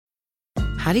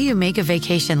how do you make a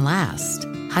vacation last?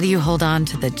 How do you hold on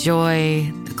to the joy,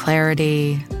 the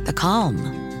clarity, the calm?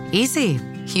 Easy.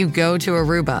 You go to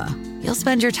Aruba. You'll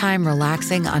spend your time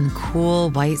relaxing on cool,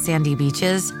 white, sandy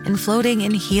beaches and floating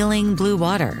in healing blue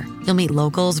water. You'll meet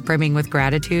locals brimming with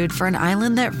gratitude for an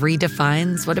island that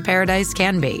redefines what a paradise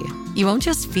can be. You won't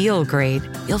just feel great,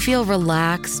 you'll feel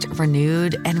relaxed,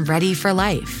 renewed, and ready for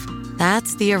life.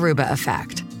 That's the Aruba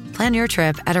effect. Plan your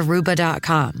trip at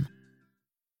Aruba.com.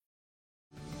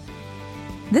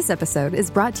 This episode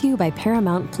is brought to you by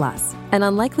Paramount Plus. An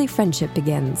unlikely friendship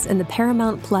begins in the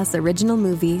Paramount Plus original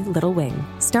movie Little Wing,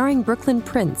 starring Brooklyn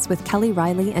Prince with Kelly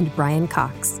Riley and Brian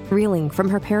Cox. Reeling from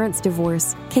her parents'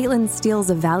 divorce, Caitlin steals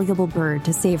a valuable bird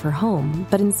to save her home,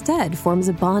 but instead forms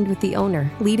a bond with the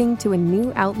owner, leading to a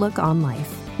new outlook on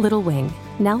life. Little Wing,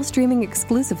 now streaming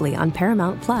exclusively on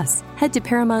Paramount Plus. Head to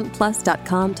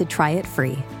ParamountPlus.com to try it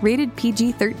free. Rated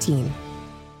PG-13.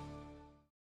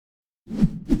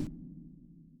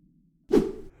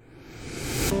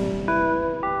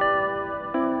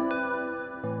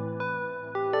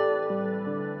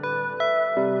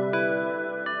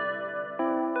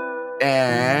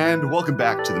 And welcome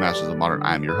back to the Masters of Modern.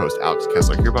 I'm your host, Alex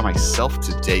Kessler, here by myself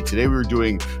today. Today we were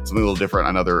doing something a little different,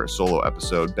 another solo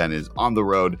episode. Ben is on the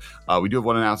road. We do have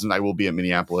one announcement. I will be at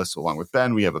Minneapolis along with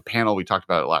Ben. We have a panel. We talked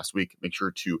about it last week. Make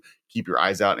sure to keep your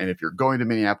eyes out. And if you're going to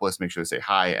Minneapolis, make sure to say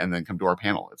hi and then come to our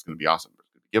panel. It's going to be awesome. There's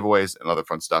going to be giveaways and other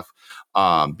fun stuff.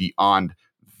 Beyond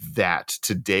that,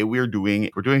 today we're doing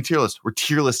tier list. We're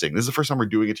tier listing. This is the first time we're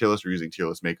doing a tier list. We're using Tier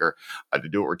List Maker to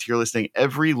do it. We're tier listing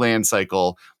every land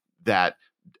cycle that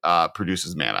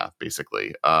produces mana,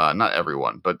 basically. Not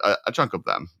everyone, but a chunk of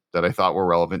them that I thought were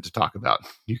relevant to talk about.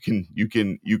 You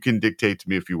can dictate to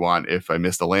me if you want. If I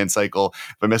missed a land cycle,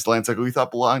 you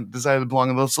thought decided to belong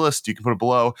on this list, you can put it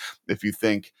below. If you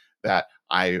think that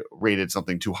I rated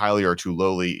something too highly or too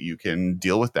lowly, you can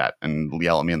deal with that and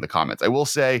yell at me in the comments. I will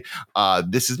say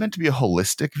this is meant to be a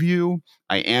holistic view.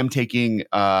 I'm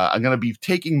going to be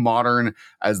taking Modern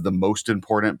as the most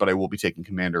important, but I will be taking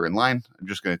Commander in line. I'm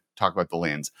just going to talk about the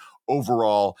lands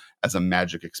overall as a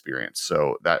Magic experience.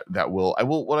 So what I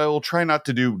will try not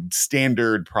to do.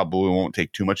 Standard probably won't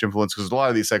take too much influence because a lot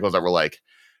of these cycles that were like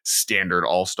standard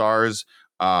all-stars,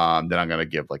 that I'm going to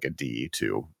give like a D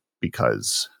to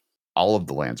because all of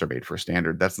the lands are made for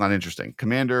standard. That's not interesting.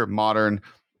 Commander, Modern,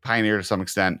 Pioneer to some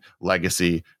extent,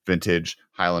 Legacy, Vintage,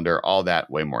 Highlander, all that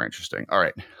way more interesting. All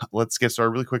right, let's get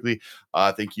started really quickly.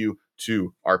 Thank you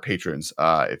to our patrons.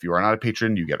 If you are not a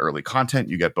patron, you get early content.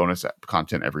 You get bonus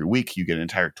content every week. You get an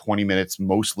entire 20 minutes,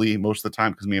 most of the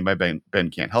time, because me and my Ben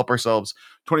can't help ourselves.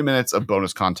 20 minutes of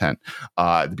bonus content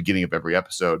at the beginning of every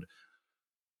episode.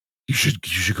 You should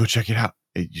go check it out.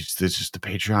 It's just the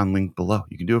Patreon link below.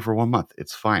 You can do it for 1 month.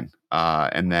 It's fine.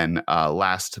 And then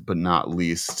last but not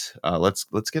least, let's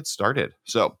get started.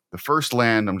 So the first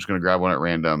land, I'm just going to grab one at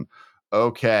random.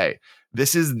 Okay.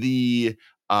 This is the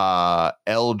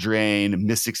Eldraine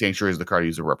Mystic Sanctuary is the card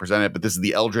user represented, but this is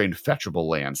the Eldraine fetchable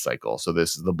land cycle. So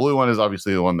the blue one is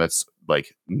obviously the one that's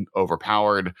like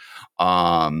overpowered.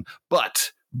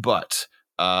 But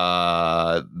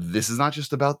this is not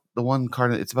just about the one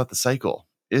card. It's about the cycle.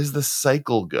 Is the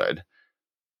cycle good?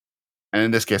 And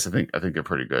in this case, I think they're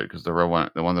pretty good because the red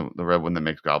one that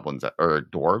makes goblins or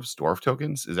dwarf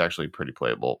tokens is actually pretty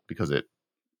playable because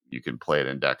you can play it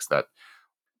in decks that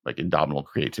like Indomitable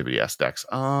Creativity S decks.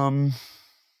 I'm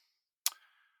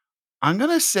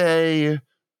gonna say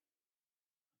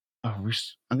A. I'm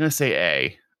gonna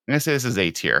say this is A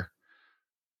tier.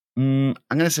 I'm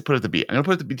going to put it at the B. I'm going to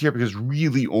put it at the B tier because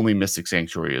really only Mystic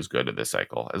Sanctuary is good at this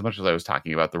cycle. As much as I was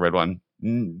talking about the red one,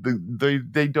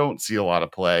 they don't see a lot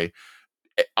of play.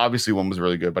 Obviously, one was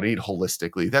really good, but I need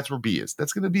holistically. That's where B is.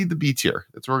 That's going to be the B tier.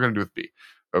 That's what we're going to do with B.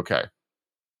 Okay.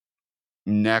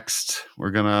 Next,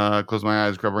 we're going to close my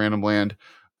eyes, grab a random land.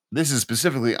 This is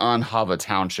specifically on Hava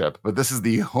Township, but this is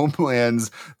the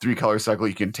Homelands 3-color cycle.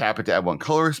 You can tap it to add 1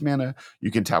 colorless mana. You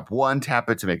can tap 1, tap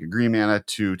it to make a green mana,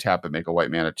 2, tap it, make a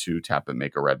white mana, 2, tap it,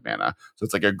 make a red mana. So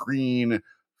it's like a green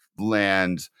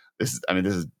land. This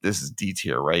is D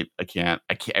tier, right? I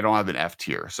don't have an F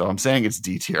tier. So I'm saying it's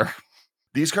D tier.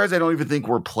 These cards I don't even think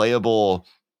were playable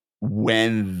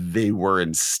when they were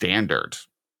in standard.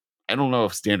 I don't know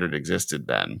if standard existed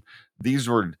then. These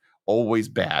were always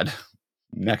bad.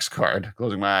 Next card,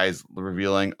 closing my eyes,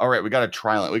 revealing. All right, we got a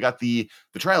Tri-Land. We got the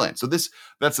Tri-Land. So that's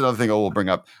another thing I will bring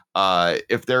up.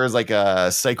 If there is like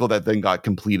a cycle that then got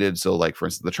completed, so like for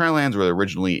instance, the Tri-Lands were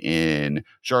originally in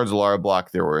Shards of Lara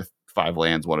block. There were 5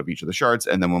 lands, 1 of each of the shards,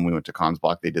 and then when we went to Cons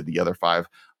block, they did the other 5.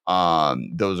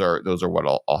 Those are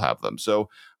what I'll have them. So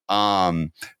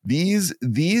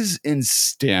These in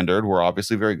standard were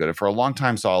obviously very good, and for a long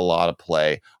time saw a lot of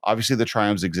play. Obviously, the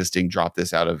Triumphs existing dropped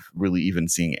this out of really even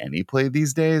seeing any play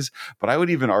these days. But I would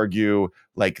even argue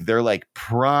like they're like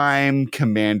prime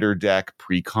commander deck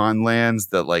precon lands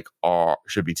that like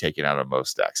should be taken out of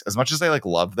most decks. As much as I like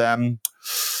love them,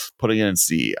 putting it in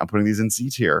C. I'm putting these in C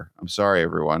tier. I'm sorry,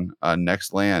 everyone.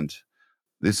 Next land.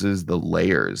 This is the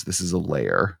layers. This is a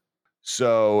layer.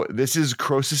 So this is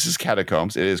Croesus's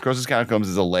Catacombs. Croesus's Catacombs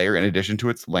is a layer in addition to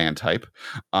its land type.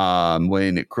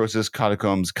 When Croesus's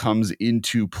Catacombs comes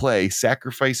into play,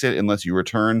 sacrifice it unless you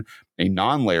return a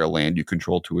non-layer land you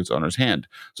control to its owner's hand.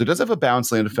 So it does have a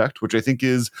bounce land effect, which I think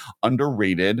is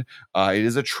underrated. It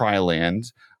is a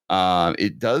tri-land.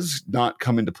 It does not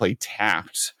come into play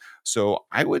tapped. So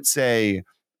I would say,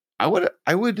 I'm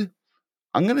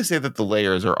going to say that the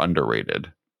layers are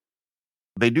underrated.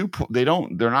 They're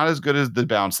not as good as the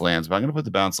bounce lands, but I'm going to put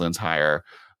the bounce lands higher.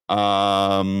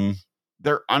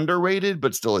 They're underrated,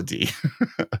 but still a D.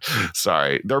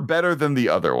 Sorry. They're better than the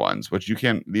other ones, which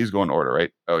these go in order,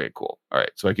 right? Okay, cool. All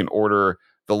right. So I can order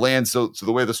the land. So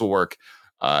the way this will work,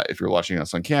 if you're watching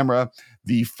us on camera,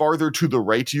 the farther to the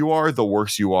right you are, the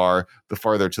worse you are. The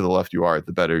farther to the left you are,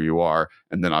 the better you are.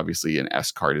 And then obviously an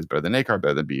S card is better than A card,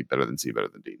 better than B, better than C, better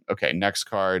than D. Okay, next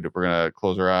card. We're going to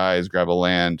close our eyes, grab a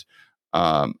land.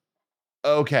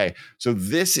 Okay, so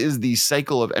this is the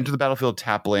cycle of enter the battlefield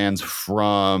tap lands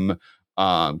from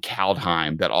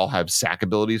Kaldheim that all have sack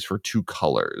abilities for 2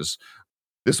 colors.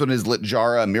 This one is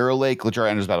Littjara Mirror Lake. Littjara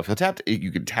enters battlefield tapped.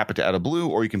 You can tap it to add a blue,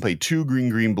 or you can play 2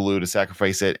 green, blue to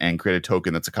sacrifice it and create a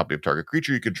token that's a copy of target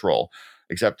creature you control,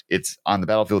 except it's on the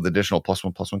battlefield with additional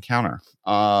 +1/+1 counter.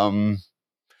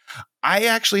 I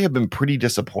actually have been pretty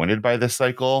disappointed by this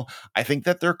cycle. I think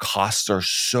that their costs are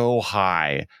so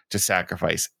high to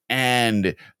sacrifice,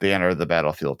 and they enter the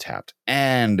battlefield tapped,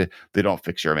 and they don't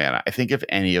fix your mana. I think if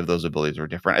any of those abilities are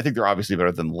different, I think they're obviously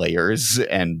better than Layers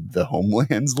and the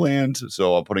Homelands land.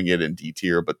 So I'm putting it in D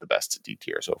tier, but the best D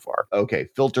tier so far. Okay,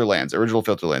 filter lands, original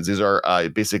filter lands. These are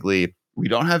basically, we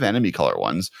don't have enemy color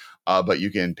ones. But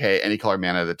you can pay any color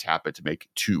mana to tap it to make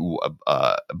 2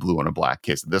 a blue and a black.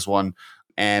 Case of this one.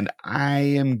 And I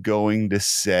am going to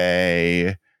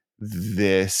say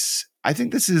this. I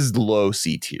think this is low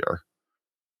C tier.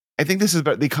 I think this is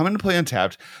better. They come into play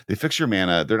untapped. They fix your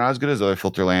mana. They're not as good as other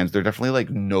filter lands. They're definitely like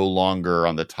no longer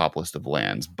on the top list of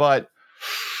lands. But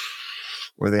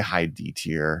were they high D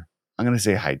tier? I'm going to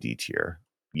say high D tier.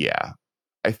 Yeah.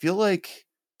 I feel like,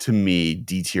 to me,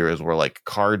 D tier is where like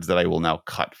cards that I will now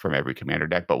cut from every commander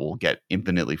deck, but will get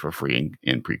infinitely for free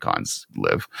in precons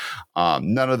live.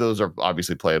 None of those are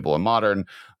obviously playable in modern,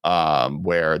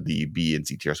 where the B and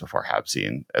C tier so far have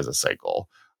seen as a cycle.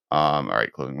 All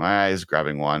right, closing my eyes,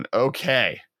 grabbing one.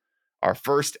 Okay, our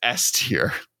first S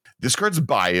tier. This card's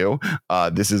Bayou.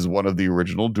 This is one of the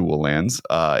original dual lands.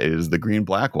 It is the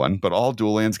green-black one, but all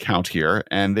dual lands count here,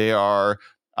 and they are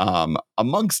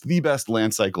amongst the best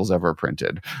land cycles ever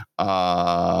printed.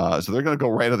 So they're going to go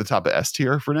right at the top of S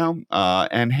tier for now,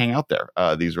 and hang out there.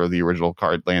 These are the original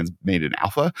card lands made in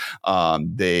alpha.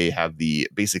 They have the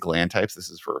basic land types. This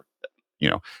is for,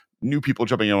 new people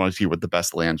jumping in on to see what the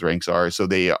best lands ranks are. So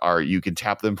you can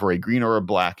tap them for a green or a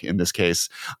black in this case,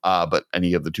 but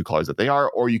any of the 2 colors that they are,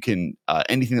 or you can,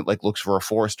 anything that like looks for a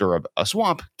forest or a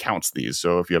swamp counts these.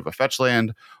 So if you have a fetch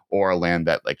land or a land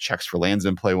that like checks for lands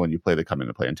in play when you play, they come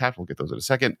into play and tap. We'll get those in a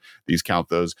second. These count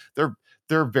those. They're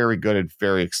very good and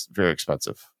very, very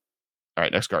expensive. All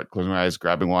right, next card. Closing my eyes,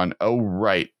 grabbing one. Oh,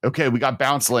 right. Okay, we got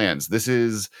bounce lands. This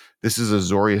is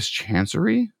Azorius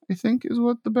Chancery, I think, is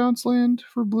what the bounce land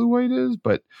for blue-white is.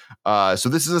 But so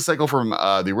this is a cycle from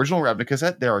the original Ravnica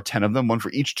set. There are 10 of them, one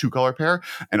for each 2-color pair,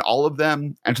 and all of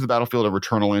them enter the battlefield and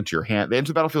return a land to your hand. They enter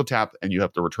the battlefield tap, and you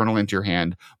have to return a land to your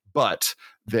hand, but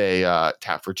they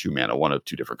tap for 2 mana, one of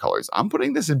 2 different colors. I'm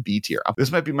putting this in B tier.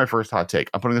 This might be my first hot take.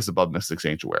 I'm putting this above Mystic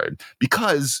Sanctuary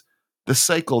because the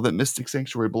cycle that Mystic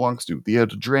Sanctuary belongs to, the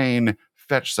Eldraine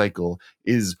fetch cycle,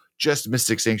 is just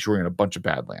Mystic Sanctuary and a bunch of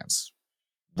bad lands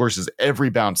versus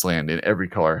every bounce land in every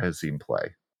color has seen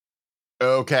play.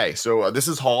 Okay, so this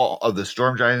is Hall of the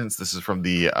Storm Giants. This is from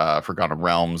the Forgotten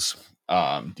Realms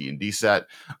D&D set.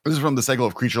 This is from the cycle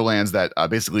of creature lands that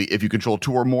basically, if you control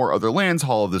 2 or more other lands,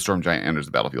 Hall of the Storm Giant enters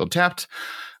the battlefield tapped.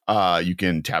 You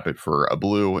can tap it for a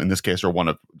blue, in this case, or one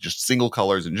of just single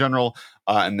colors in general.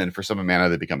 And then for some mana,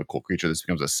 they become a cool creature. This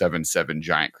becomes a 7/7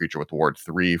 giant creature with ward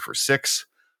 3 for 6.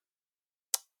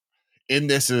 In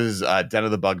this is Den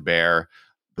of the Bugbear,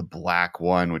 the black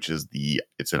one, which is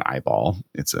it's an eyeball.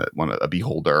 It's a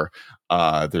beholder.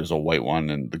 There's a white one,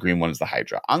 and the green one is the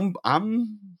Hydra.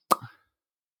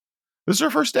 This is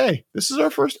our first A. This is our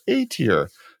first A tier.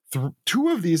 Two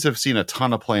of these have seen a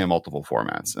ton of play in multiple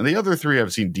formats, and the other three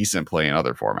have seen decent play in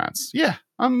other formats. Yeah,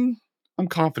 I'm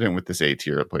confident with this A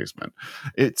tier placement.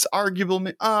 It's arguable.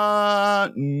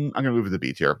 I'm gonna move to the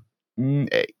B tier.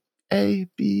 A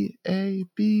B.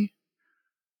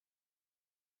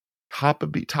 Top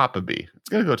of B. It's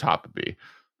gonna go top of B.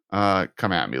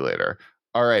 Come at me later.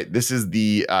 All right, this is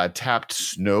the tapped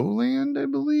Snowland, I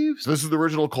believe. So this is the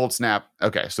original Cold Snap.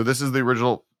 Okay, so this is the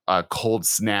original Cold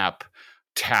Snap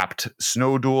tapped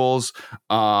Snow Duels.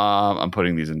 I'm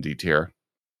putting these in D tier.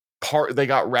 They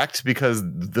got wrecked because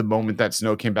the moment that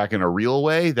Snow came back in a real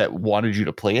way that wanted you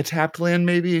to play a tapped land,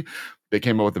 maybe they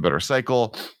came up with a better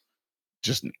cycle.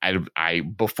 Just I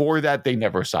before that, they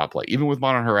never saw play. Even with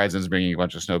Modern Horizons bringing a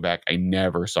bunch of Snow back, I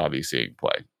never saw these seeing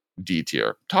play. D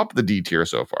tier, top of the D tier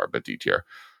so far, but D tier.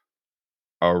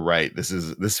 All right,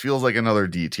 this feels like another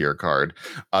D tier card.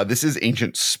 This is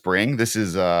Ancient Spring. This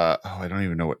is I don't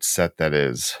even know what set that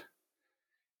is.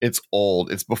 It's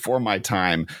old. It's before my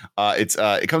time.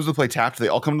 It comes to play tapped. They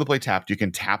all come to play tapped. You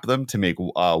can tap them to make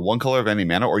one color of any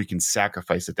mana, or you can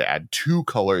sacrifice it to add two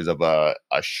colors of a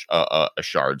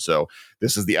shard. So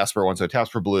this is the Esper one, so it taps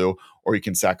for blue, or you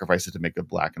can sacrifice it to make a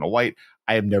black and a white.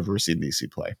 I have never seen these see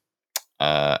play.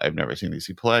 This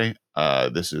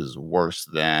is worse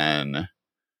than.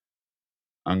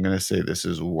 I'm gonna say this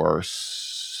is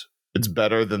worse. It's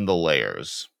better than the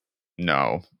layers.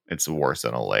 No, it's worse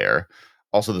than a layer.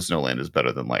 Also, the Snowland is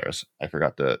better than layers. I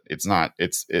forgot the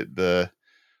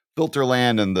filter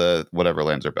land and the whatever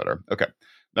lands are better. Okay.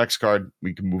 Next card.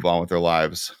 We can move on with our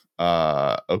lives.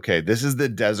 Okay. This is the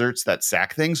deserts that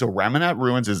sack thing. So Ramunap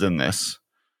Ruins is in this.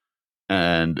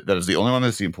 And that is the only one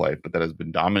that's seen play, but that has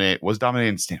been was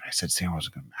dominating Stand. I said Stand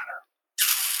wasn't going to matter.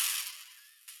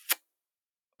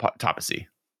 Top of C.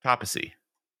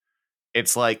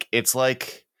 It's like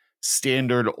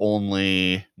standard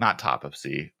only, not top of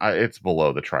C. It's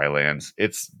below the Tri-Lands.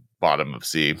 It's bottom of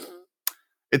C.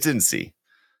 It's in C.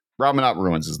 Ramunap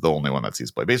Ruins is the only one that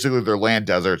sees play. Basically, they're land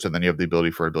deserts, and then you have the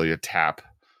ability to tap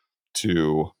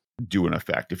to do an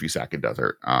effect if you sack a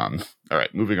desert. All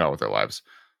right, moving on with our lives.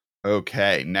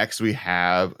 Okay, next we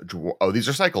have... these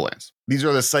are cycle lands. These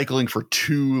are the cycling for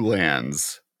 2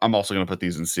 lands. I'm also going to put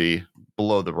these in C,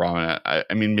 below the Ramunap.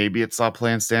 I mean, maybe it saw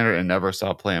play in Standard and never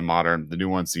saw play in Modern. The new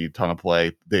ones see a ton of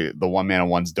play. The 1-mana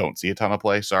ones don't see a ton of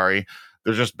play. Sorry.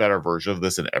 There's just better version of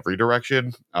this in every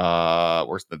direction.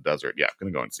 Worse than the Desert. Yeah, I'm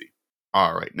going to go and see.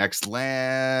 All right, next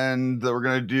land that we're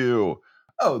going to do.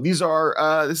 Oh, these are,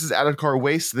 this is Adadkar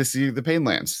Waste. This is the Pain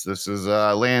lands. This is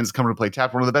lands coming to play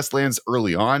tapped. One of the best lands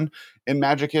early on in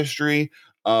Magic history.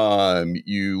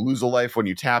 You lose a life when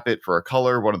you tap it for a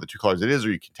color, one of the 2 colors it is,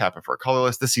 or you can tap it for a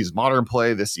colorless. This sees Modern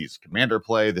play, this sees Commander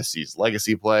play, this sees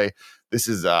Legacy play. This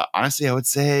is honestly, I would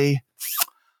say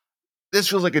this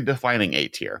feels like a defining A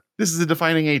tier. This is a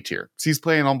defining A tier. Sees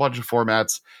play in a bunch of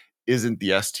formats, isn't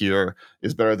the S tier,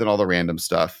 is better than all the random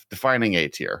stuff. Defining A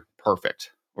tier.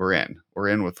 Perfect. We're in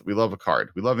with, we love a card.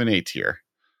 We love an A tier.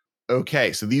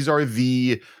 Okay, so these are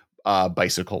the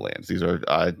bicycle lands. These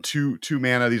are 2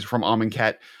 mana. These are from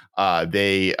Amonkhet.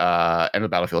 They enter the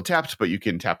battlefield tapped, but you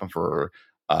can tap them for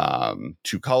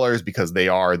 2 colors because they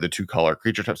are the 2 color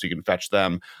creature types. So you can fetch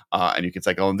them and you can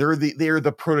cycle them. They're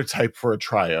the prototype for a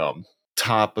Triome.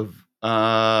 Top of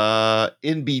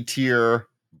in B tier,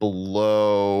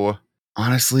 below.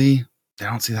 Honestly, they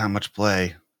don't see that much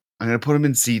play. I'm gonna put them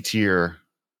in C tier,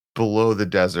 below the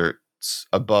deserts,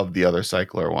 above the other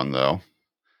cycler one though.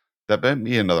 That might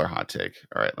be another hot take.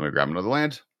 All right, let me grab another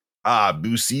land.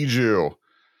 Busiju.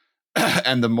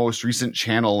 And the most recent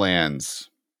channel lands.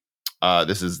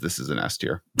 This is an S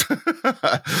tier.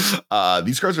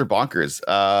 These cards are bonkers.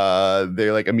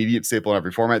 They're like immediate staple in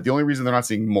every format. The only reason they're not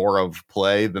seeing more of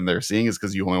play than they're seeing is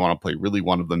because you only want to play really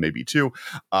one of them, maybe 2.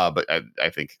 But I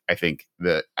think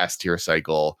the S tier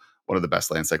cycle, one of the best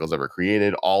land cycles ever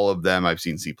created. All of them I've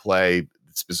seen see play,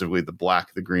 specifically the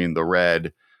black, the green, the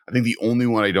red. I think the only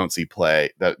one I don't see play,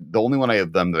 the only one I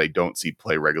have them that I don't see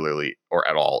play regularly or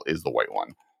at all is the white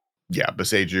one. Yeah,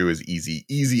 Busiju is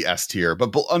easy S tier,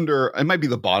 but it might be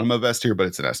the bottom of S tier, but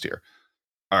it's an S tier.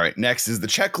 All right, next is the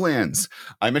Czech lands.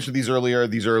 I mentioned these earlier.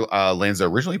 These are lands that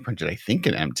originally printed, I think,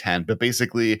 in M10, but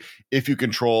basically, if you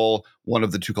control one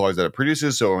of the 2 colors that it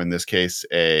produces, so in this case,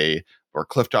 or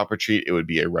Clifftop Retreat, it would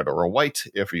be a red or a white.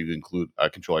 If you include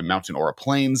control a mountain or a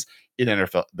plains, it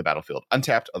enters the battlefield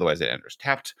untapped. Otherwise, it enters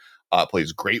tapped.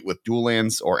 Plays great with dual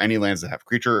lands or any lands that have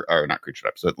not creature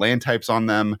types, so land types on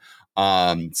them.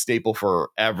 Staple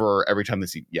forever. Every time they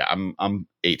see, I'm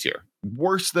A tier.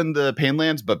 Worse than the Pain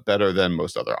lands, but better than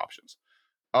most other options.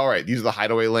 All right, these are the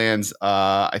Hideaway lands.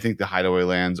 I think the Hideaway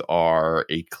lands are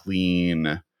a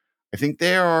clean I think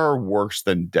they are worse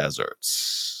than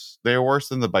deserts. They are worse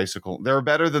than the bicycle. They're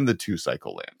better than the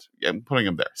 2-cycle land. Yeah, I'm putting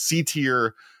them there. C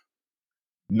tier,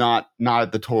 not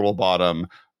at the total bottom.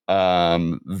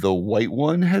 The white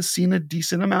one has seen a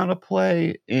decent amount of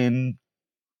play in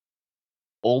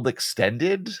old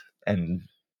extended, and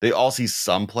they all see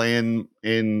some play in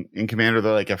Commander.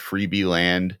 They're like a freebie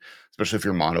land, especially if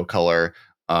you're monocolor,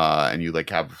 and you like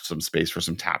have some space for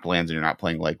some tap lands, and you're not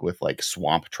playing like with like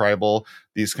swamp tribal.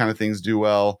 These kind of things do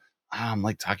well. I'm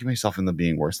like talking myself into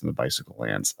being worse than the bicycle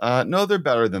lands. No, they're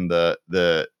better than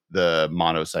the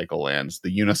monocycle lands,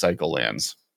 the unicycle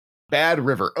lands. Bad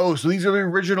River. Oh, so these are the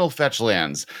original fetch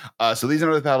lands. So these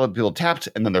are the battlefield tapped,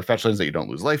 and then they're fetch lands that you don't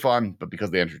lose life on, but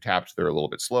because they enter tapped, they're a little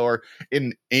bit slower.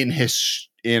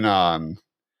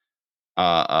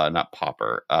 Not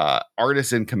Pauper,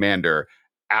 Artisan Commander,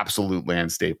 absolute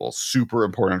land staple, super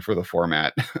important for the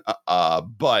format.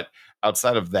 But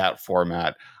outside of that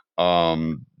format,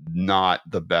 not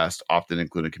the best, often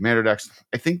included Commander decks.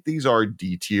 I think these are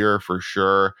D tier for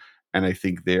sure. And I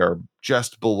think they are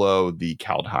just below the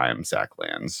Kaldheim sack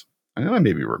lands. I know I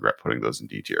maybe regret putting those in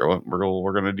D tier.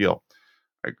 We're going to deal.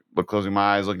 Closing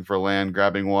my eyes, looking for a land,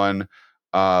 grabbing one.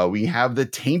 We have the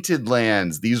Tainted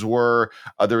Lands. These were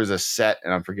there was a set,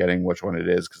 and I'm forgetting which one it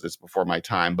is because it's before my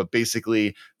time. But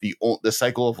basically, the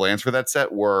cycle of lands for that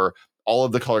set were all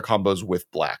of the color combos with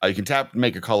black. You can tap to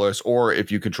make a colorless, or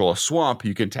if you control a swamp,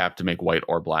 you can tap to make white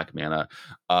or black mana.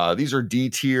 These are D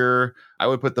tier. I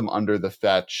would put them under the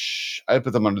fetch. I would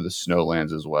put them under the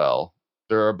Snowlands as well.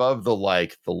 They're above the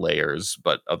layers,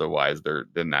 but otherwise they're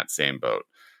in that same boat.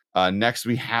 Next,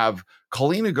 we have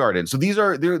Kaleena Garden. So these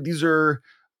are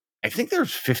I think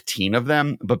there's 15 of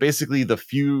them, but basically the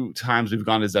few times we've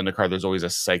gone to Zendikar, there's always a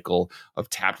cycle of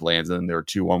tapped lands, and then there are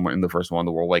two. One in the first one,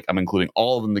 the World Lake. I'm including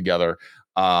all of them together.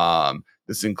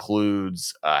 This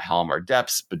includes Halimar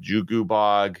Depths, Bojuku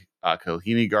Bog,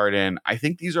 Kaleena Garden. I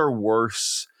think these are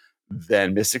worse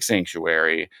than Mystic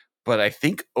Sanctuary, but I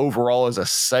think overall as a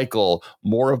cycle,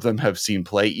 more of them have seen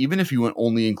play, even if you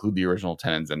only include the original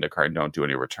 10 in Zendikar and don't do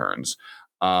any returns.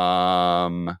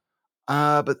 But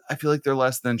I feel like they're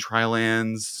less than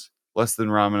Trilands, less than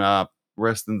Ramunap,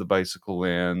 less than the Bicycle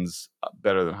Lands,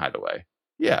 better than Hideaway.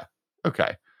 Yeah,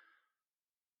 okay.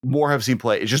 More have seen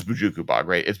play. It's just Bojuku Bog,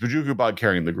 right? It's Bojuku Bog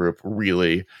carrying the group,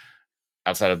 really,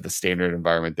 outside of the standard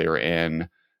environment they were in.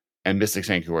 And Mystic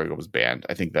Sanctuary was banned.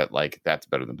 I think that that's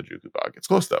better than Bojuku Bog. It's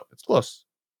close though. It's close.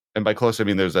 And by close, I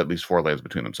mean there's at least 4 lands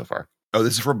between them so far. Oh,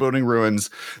 this is Foreboding Ruins.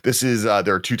 This is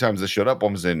there are 2 times this showed up.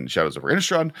 One was in Shadows over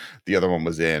Innistrad. The other one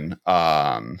was in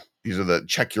these are the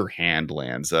check your hand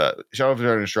lands. Shadow over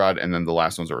Innistrad, and then the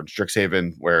last ones are in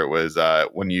Strixhaven, where it was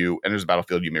when you enter the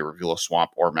battlefield, you may reveal a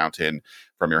swamp or mountain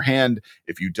from your hand.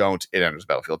 If you don't, it enters the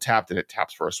battlefield tapped, and it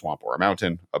taps for a swamp or a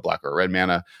mountain, a black or a red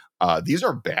mana. These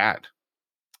are bad.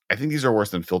 I think these are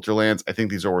worse than Filter Lands. I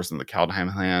think these are worse than the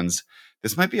Kaldheim lands.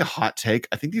 This might be a hot take.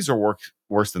 I think these are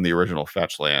worse than the original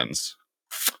fetch lands.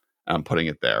 I'm putting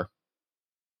it there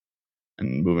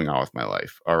and moving on with my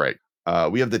life. All right.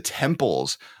 We have the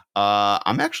temples.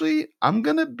 I'm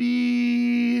going to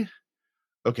be...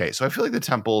 Okay, so I feel like the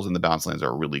temples and the bounce lands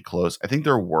are really close. I think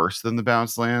they're worse than the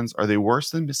bounce lands. Are they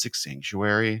worse than Mystic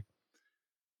Sanctuary?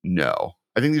 No.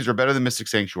 I think these are better than Mystic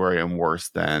Sanctuary and worse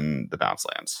than the bounce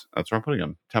lands. That's where I'm putting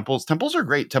them. Temples are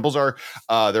great. Temples are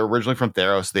they're originally from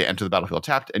Theros. They enter the battlefield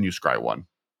tapped and you scry 1.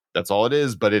 That's all it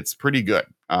is, but it's pretty good.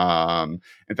 In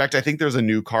fact, I think there's a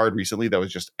new card recently that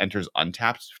was just enters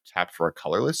untapped, tapped for a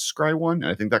colorless scry 1,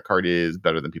 and I think that card is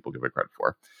better than people give it credit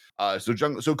for.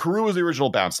 So Karoo was the original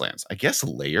bounce lands. I guess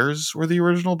Layers were the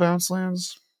original bounce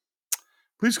lands.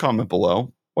 Please comment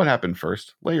below. What happened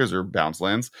first? Layers or bounce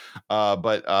lands.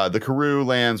 But the Karoo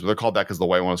lands, they're called that because the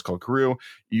white one is called Karoo.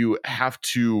 You have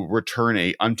to return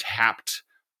a untapped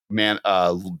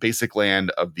basic land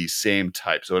of the same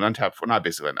type. So an untapped, not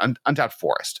basic land, untapped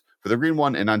forest. For the green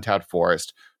one, an untapped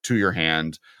forest to your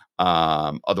hand.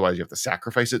 Otherwise, you have to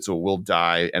sacrifice it, so it will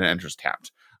die and it enters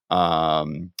tapped. I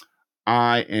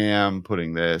am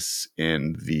putting this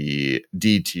in the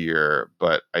D tier,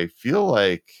 but I feel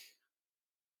like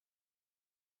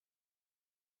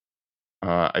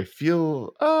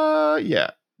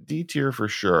yeah, D tier for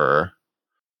sure.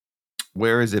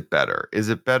 Where is it better? Is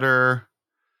it better?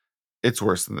 It's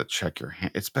worse than the check your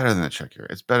hand. It's better than the check your.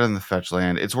 It's better than the fetch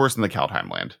land. It's worse than the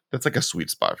Kaldheim land. That's like a sweet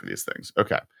spot for these things.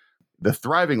 Okay. The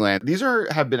Thriving Land. These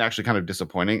have been actually kind of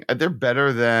disappointing. They're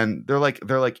better than they're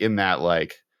like in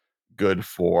that good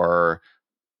for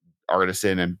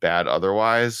Artisan and bad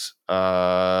otherwise.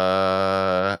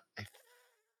 I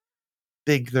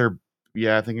think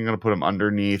I'm gonna put them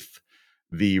underneath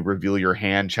the reveal your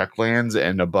hand check lands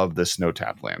and above the snow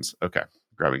tap lands. Okay,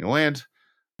 grabbing a land.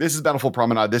 This is Bountiful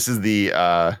Promenade. This is the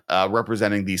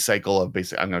representing the cycle of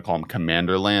basic. I'm going to call them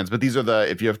commander lands, but these are the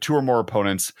if you have 2 or more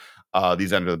opponents,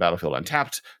 these enter the battlefield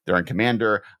untapped. They're in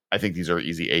commander. I think these are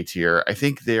easy A tier. I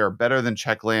think they are better than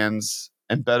check lands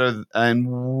and better.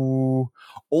 And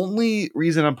only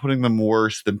reason I'm putting them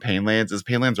worse than pain lands is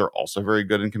pain lands are also very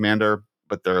good in commander,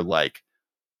 but they're like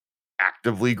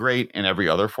actively great in every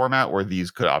other format where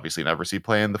these could obviously never see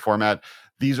play in the format.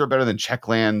 These are better than check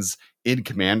lands in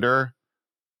commander.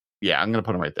 Yeah, I'm going to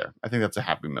put them right there. I think that's a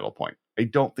happy middle point. I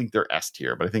don't think they're S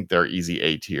tier, but I think they're easy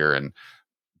A tier. And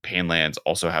Painlands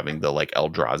also having the like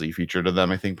Eldrazi feature to them,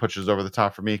 I think pushes over the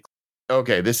top for me.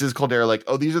 Okay, this is Caldera. Like,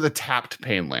 oh, these are the tapped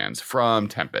Painlands from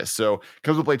Tempest. So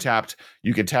comes with play tapped.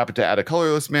 You can tap it to add a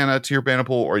colorless mana to your mana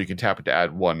pool, or you can tap it to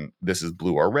add one. This is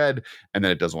blue or red, and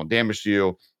then it does 1 damage to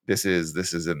you. This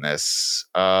is in this.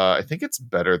 I think it's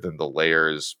better than the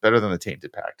layers, better than the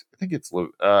Tainted Pact. I think it's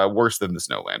worse than the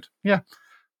Snowland. Yeah.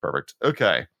 Perfect.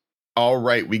 Okay. All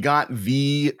right. We got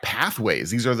the pathways.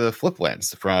 These are the flip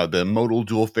lands from the modal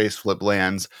dual face flip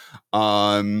lands.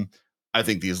 I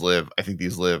think these live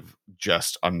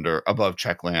just above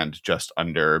Checkland, just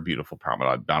under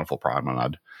Bountiful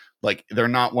Promenade. Like they're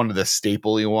not one of the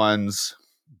stapley ones,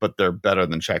 but they're better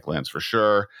than Checklands for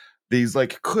sure. These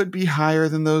like could be higher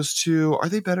than those two. Are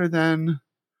they better than?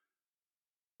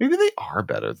 Maybe they are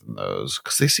better than those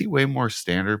because they see way more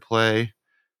standard play.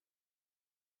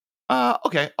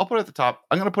 Okay, I'll put it at the top.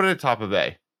 I'm gonna put it at top of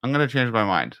A. I'm gonna change my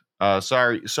mind.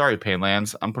 Sorry,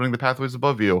 Painlands. I'm putting the pathways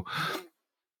above you.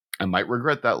 I might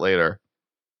regret that later.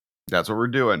 That's what we're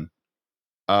doing.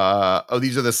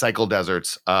 These are the cycle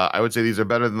deserts. I would say these are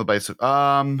better than the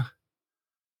bicycle.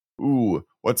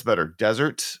 What's better?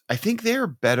 Desert? I think they're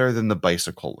better than the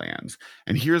bicycle lands.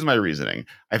 And here's my reasoning.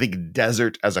 I think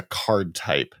desert as a card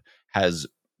type has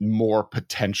more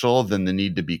potential than the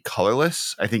need to be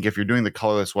colorless. I think if you're doing the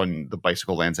colorless one, the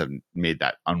bicycle lands have made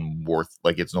that unworth,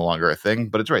 like it's no longer a thing,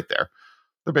 but it's right there.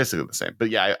 They're basically the same. But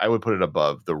yeah, I would put it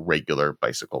above the regular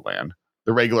bicycle land,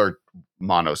 the regular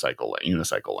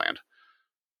unicycle land.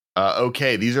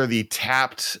 Okay, these are the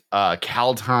tapped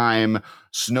Kaldheim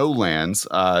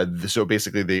Snowlands. So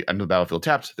basically, the end of the battlefield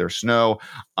tapped. They're snow.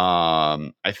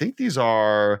 I think these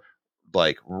are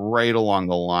like right along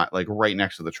the line, like right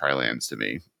next to the Trilands to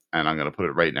me. And I'm going to put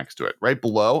it right next to it. Right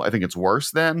below, I think it's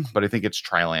worse than, but I think it's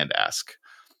Triland-esque.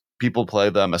 People play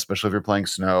them, especially if you're playing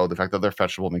snow. The fact that they're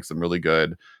fetchable makes them really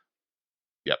good.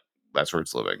 Yep, that's where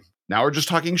it's living. Now we're just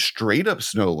talking straight up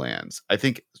Snowlands. I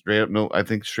think straight up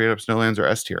Snowlands are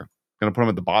S tier. I'm gonna put them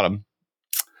at the bottom.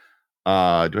 Do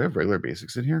I have regular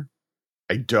basics in here?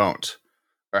 I don't.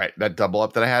 All right, that double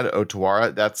up that I had,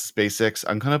 Otawara, that's basics.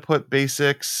 I'm gonna put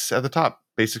basics at the top.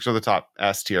 Basics are the top,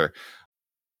 S tier.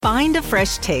 Find a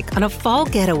fresh take on a fall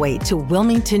getaway to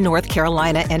Wilmington, North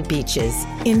Carolina and beaches.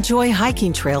 Enjoy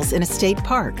hiking trails in a state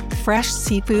park, fresh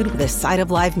seafood with a side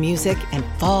of live music, and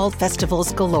fall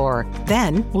festivals galore.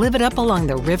 Then live it up along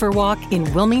the Riverwalk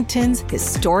in Wilmington's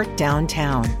historic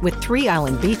downtown. With 3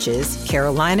 island beaches,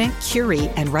 Carolina, Curie,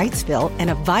 and Wrightsville, and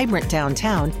a vibrant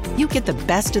downtown, you get the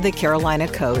best of the Carolina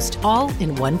coast all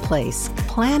in one place.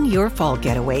 Plan your fall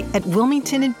getaway at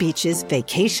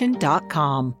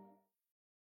WilmingtonandBeachesVacation.com.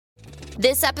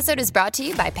 This episode is brought to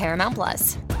you by Paramount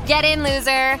Plus. Get in,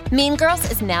 loser! Mean Girls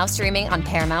is now streaming on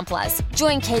Paramount Plus.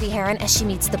 Join Katie Heron as she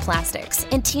meets the plastics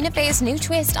in Tina Fey's new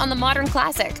twist on the modern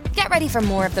classic. Get ready for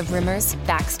more of the rumors,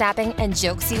 backstabbing, and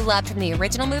jokes you loved from the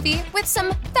original movie with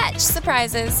some fetch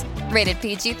surprises. Rated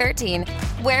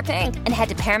PG-13. Wear pink and head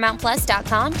to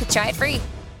ParamountPlus.com to try it free.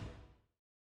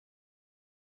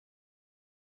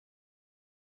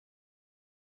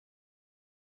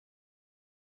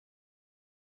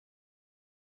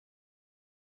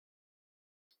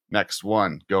 Next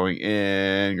one, going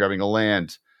in, grabbing a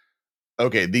land.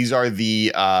 Okay, these are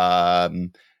the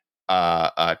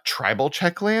tribal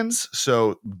check lands.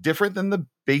 So different than the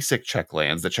basic check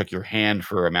lands that check your hand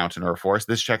for a mountain or a forest.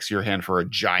 This checks your hand for a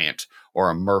giant or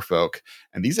a merfolk.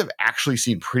 And these have actually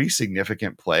seen pretty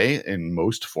significant play in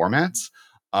most formats.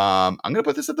 I'm going to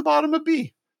put this at the bottom of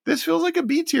B. This feels like a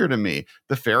B tier to me.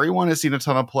 The fairy one has seen a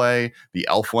ton of play. The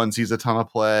elf one sees a ton of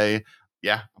play.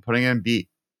 Yeah, I'm putting it in B.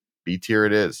 B tier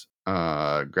it is.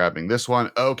 Grabbing this one.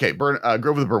 Okay, Grove of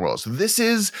the Burn Willows. So this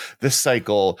is the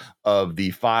cycle of the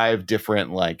 5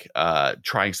 different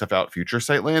trying stuff out future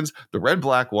sight lands. The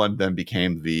red-black one then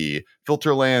became the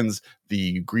filter lands.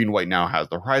 The green-white now has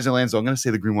the horizon lands. So I'm going to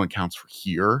say the green one counts for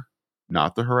here,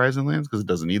 not the horizon lands, because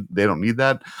they don't need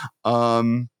that.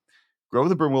 Grove of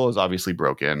the Brimwillow is obviously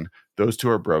broken. Those two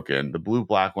are broken. The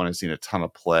blue-black one has seen a ton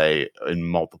of play in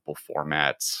multiple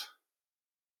formats.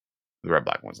 The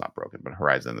red-black one's not broken, but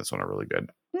Horizon and this one are really good.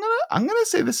 I'm gonna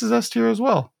say this is S tier as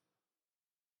well.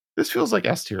 This feels like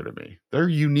S tier to me. They're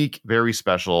unique, very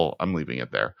special. I'm leaving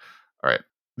it there. All right.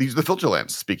 These are the filter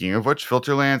lands. Speaking of which,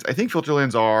 filter lands, I think filter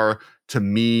lands are, to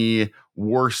me,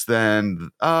 worse than,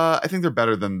 I think they're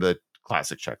better than the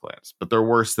classic check lands, but they're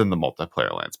worse than the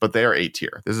multiplayer lands, but they are A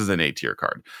tier. This is an A tier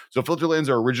card. So filter lands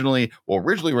are originally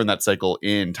were in that cycle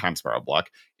in Time Spiral Block.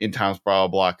 In Time Spiral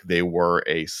Block, they were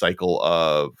a cycle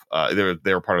of,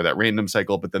 they were part of that random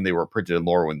cycle, but then they were printed in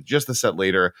Lorwyn just a set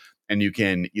later, and you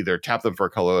can either tap them for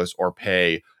a colorless or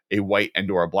pay a white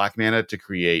and or a black mana to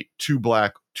create 2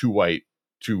 black, 2 white,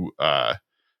 2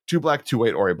 black, 2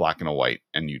 white, or a black and a white,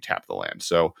 and you tap the land.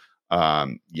 So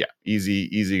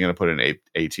easy gonna put in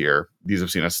A tier. These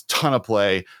have seen a ton of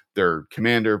play. They're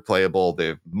commander playable.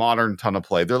 They've modern ton of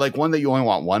play. They're like one that you only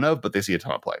want one of, but they see a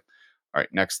ton of play. All right,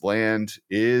 next land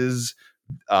is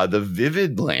the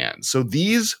Vivid land. So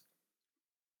these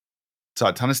saw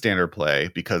a ton of standard play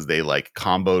because they like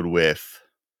comboed with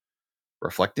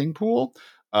Reflecting Pool,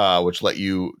 which let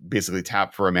you basically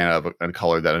tap for a mana of a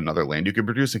color that another land you can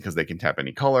produce, because they can tap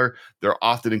any color. They're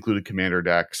often included commander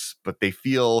decks, but they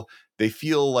feel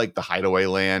like the Hideaway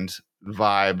land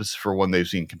vibes for when they've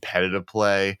seen competitive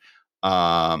play.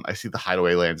 I see the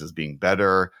Hideaway lands as being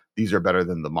better. These are better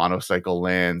than the monocycle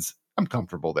lands. I'm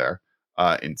comfortable there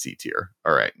in C tier.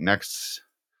 All right, next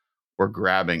we're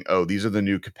grabbing, these are the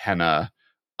new Capenna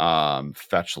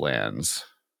fetch lands.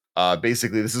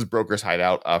 Basically, this is Broker's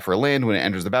Hideout. For a land, when it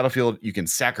enters the battlefield, you can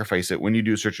sacrifice it. When you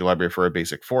do, search your library for a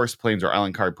basic forest, plains, or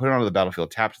island card, put it onto the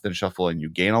battlefield, tap, then shuffle, and you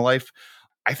gain a life.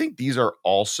 I think these are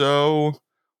also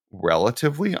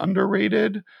relatively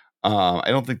underrated. I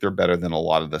don't think they're better than a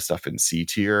lot of the stuff in C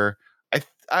tier.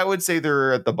 I would say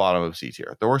they're at the bottom of C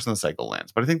tier. They're worse than the cycle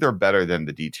lands, but I think they're better than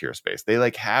the D tier space. They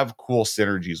like have cool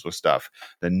synergies with stuff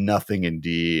that nothing in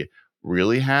D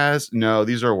really has. No,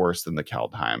 these are worse than the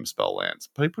Kaldheim spell lands.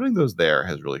 But putting those there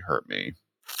has really hurt me.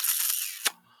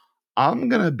 I'm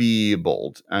going to be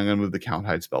bold. I'm going to move the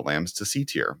Kaldheim spell lands to C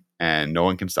tier, and no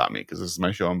one can stop me because this is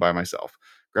my show. I'm by myself.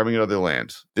 Grabbing another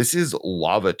land. This is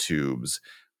Lava Tubes,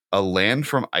 a land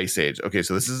from Ice Age. Okay,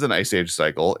 so this is an Ice Age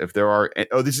cycle. If there are,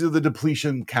 these are the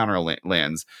depletion counter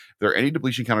lands. If there are any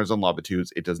depletion counters on Lava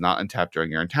Tubes, it does not untap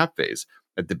during your untap phase.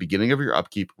 At the beginning of your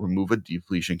upkeep, remove a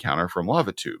depletion counter from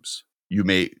Lava Tubes. You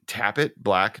may tap it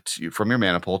black from your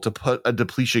mana pool to put a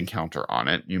depletion counter on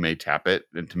it. You may tap it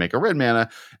to make a red mana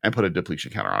and put a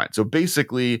depletion counter on it. So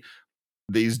basically,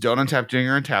 these don't untap during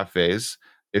your untap phase.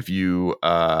 If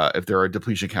there are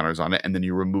depletion counters on it, and then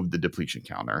you remove the depletion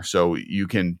counter. So you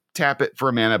can tap it for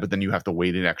a mana, but then you have to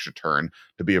wait an extra turn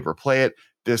to be able to play it.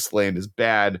 This land is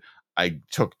bad. I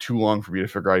took too long for me to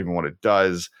figure out even what it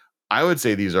does. I would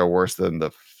say these are worse than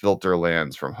the filter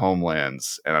lands from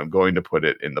Homelands, and I'm going to put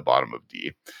it in the bottom of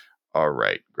D. All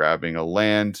right, grabbing a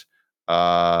land.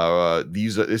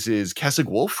 This is Kessig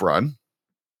Wolfrun,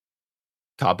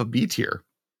 top of B tier.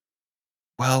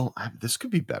 Well, this could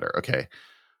be better. Okay,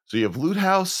 so you have Loot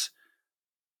House.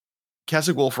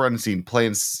 Kessig Wolfrun has seen play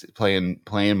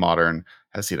in Modern,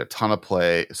 has seen a ton of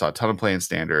play, saw a ton of play in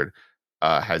Standard,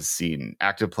 has seen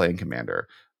active play in Commander.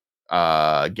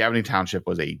 Gavony Township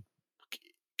was a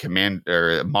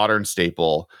Modern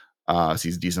staple,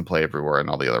 sees decent play everywhere in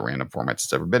all the other random formats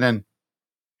it's ever been in.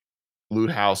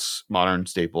 Loot House, Modern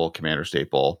staple, Commander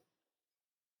staple.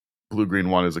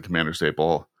 Blue-green one is a Commander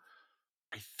staple.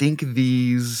 I think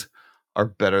these are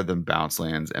better than bounce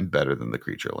lands and better than the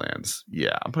creature lands.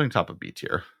 Yeah, I'm putting top of B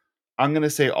tier. I'm going to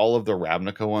say all of the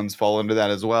Ravnica ones fall into that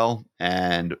as well,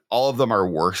 and all of them are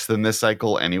worse than this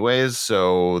cycle anyways,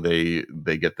 so they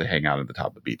get to hang out at the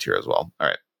top of B tier as well. All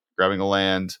right, grabbing a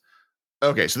land.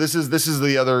 Okay, so this is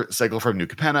the other cycle from New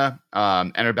Capenna.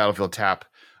 Enter battlefield, tap.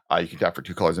 You can tap for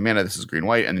 2 colors of mana. This is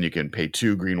green-white, and then you can pay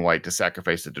 2 green-white to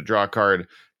sacrifice it to draw a card.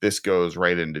 This goes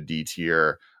right into D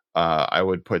tier. I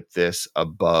would put this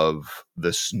above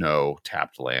the Snow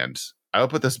tapped land. I would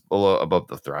put this above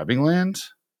the Thriving Land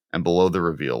and below the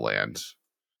Reveal Land.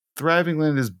 Thriving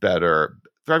Land is better.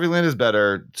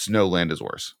 Snow Land is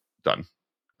worse. Done.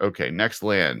 Okay, next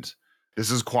land.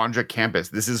 This is Quandric Campus.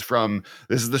 This is the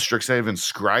Strixhaven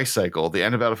Scry cycle. The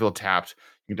end of battlefield tapped.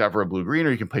 You can tap for a blue-green,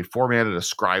 or you can play 4 mana to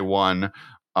Scry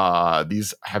 1.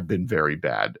 These have been very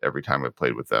bad every time I've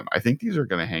played with them. I think these are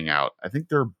going to hang out. I think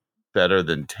they're better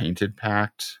than Tainted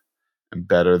Pact and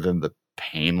better than the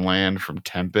Pain Land from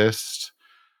Tempest,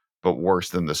 but worse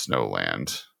than the Snow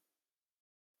Land.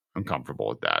 I'm comfortable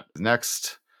with that.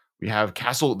 Next, We have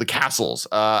the castles.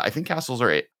 I think castles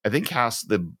are I think so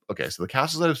the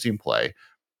castles that I've seen play,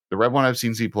 the red one I've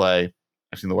seen see play.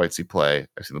 I've seen the white sea play.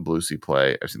 I've seen the blue sea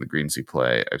play. I've seen the green sea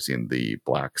play. I've seen the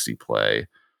black sea play.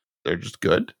 They're just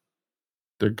good.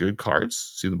 They're good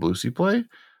cards. Seen the blue sea play.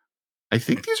 I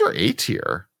think these are A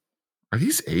tier. Are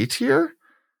these A tier?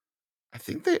 I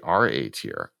think they are A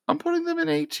tier. I'm putting them in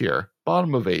A tier.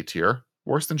 Bottom of A tier.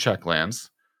 Worse than check lands,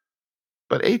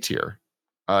 but A tier.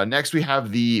 Next, we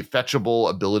have the fetchable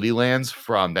ability lands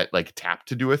from that like tap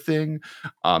to do a thing.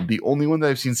 The only one that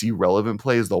I've seen see relevant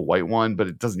play is the white one, but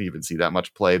it doesn't even see that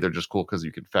much play. They're just cool because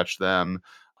you can fetch them.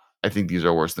 I think these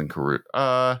are worse than Karoo.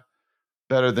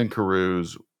 Better than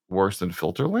Karoos. Worse than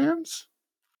filter lands.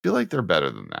 I feel like they're better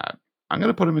than that. I'm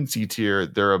gonna put them in C tier.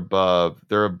 They're above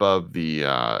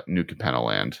the New Capenna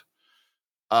land.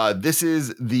 This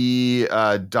is the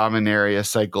Dominaria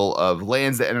cycle of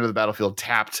lands that enter the battlefield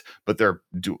tapped, but they're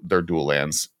dual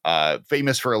lands.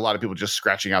 Famous for a lot of people just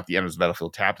scratching out the end of the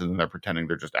battlefield tapped, and then they're pretending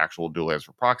they're just actual dual lands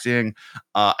for proxying.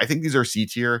 I think these are C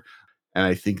tier, and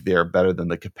I think they're better than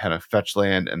the Capenna fetch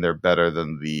land, and they're better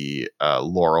than the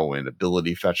Laurelwind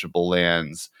ability fetchable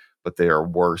lands, but they are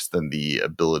worse than the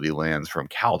ability lands from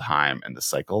Kaldheim and the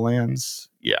cycle lands.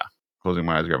 Yeah. Closing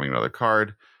my eyes, grabbing another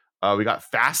card. We got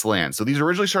fast lands. So these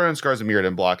originally started on Scars of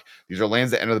Mirrodin block. These are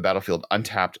lands that enter the battlefield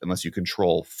untapped unless you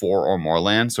control 4 or more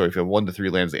lands. So if you have 1 to 3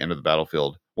 lands, they enter the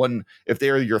battlefield. If they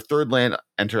are your third land,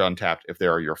 enter untapped. If they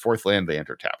are your fourth land, they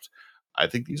enter tapped. I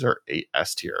think these are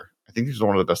S tier. I think these are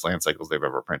one of the best land cycles they've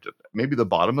ever printed. Maybe the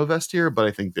bottom of S tier, but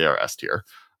I think they are S tier.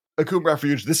 Akoum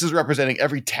Refuge. This is representing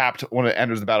every tapped when it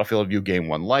enters the battlefield, you gain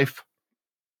 1 life.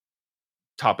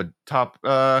 Better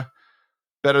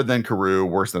than Karoo,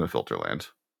 worse than a filter land.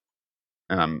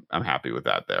 And I'm happy with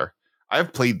that there.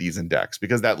 I've played these in decks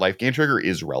because that life gain trigger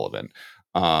is relevant.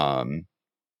 Yeah,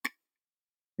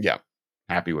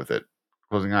 happy with it.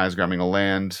 Closing eyes, grabbing a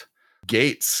land.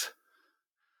 Gates.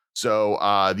 So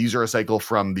these are a cycle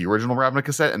from the original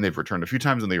Ravnica set, and they've returned a few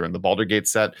times, and they were in the Baldur's Gate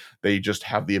set. They just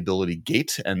have the ability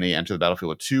Gate, and they enter the battlefield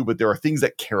with 2, but there are things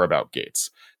that care about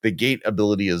Gates. The Gate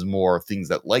ability is more things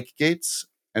that like Gates,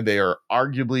 and they are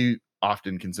arguably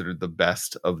often considered the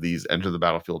best of these enter the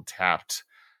battlefield tapped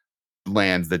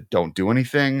lands that don't do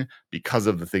anything because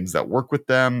of the things that work with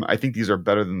them. I think these are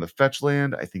better than the fetch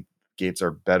land. I think Gates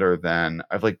are better than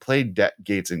I've played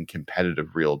Gates in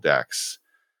competitive real decks.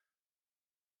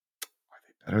 Are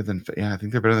they better than? Yeah, I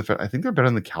think they're better than. I think they're better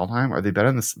than the Kaldheim. Are they better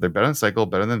than this? They're better than Cycle.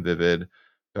 Better than Vivid.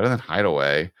 Better than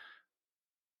Hideaway.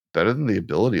 Better than the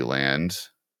ability land.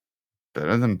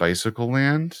 Better than Bicycle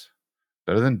land.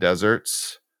 Better than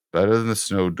Deserts. Better than the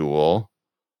Snow Duel.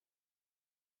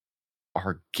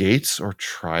 Are Gates or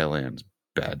Tri-lands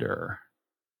better?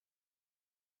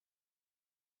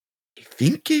 I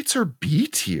think Gates are B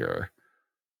tier.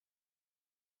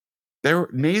 Their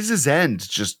Maze's End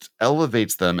just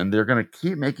elevates them, and they're going to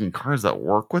keep making cards that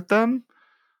work with them.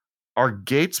 Are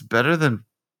Gates better than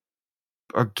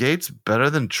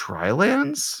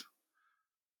Tri-lands?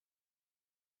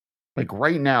 Like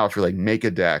right now, if you're make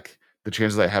a deck, the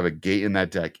chances I have a Gate in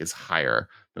that deck is higher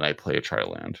than I play a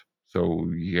Tri-land. So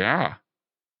yeah,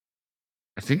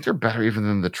 I think they're better even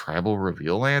than the tribal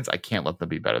reveal lands. I can't let them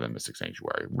be better than Mystic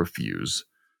Sanctuary. Refuse.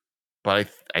 But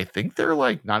I think they're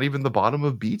not even the bottom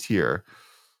of B tier.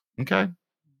 Okay,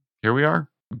 here we are.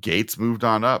 Gates moved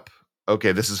on up.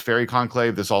 Okay, this is Fairy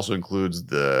Conclave. This also includes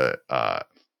the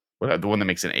one that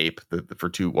makes an ape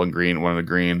for 1 green, 1 of the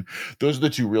green. Those are the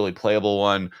 2 really playable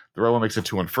one. The red one makes a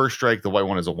 2/1 first strike. The white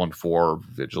one is a 1/4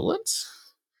 vigilance.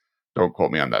 Don't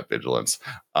quote me on that vigilance.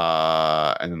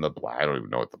 And then the black, I don't even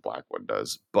know what the black one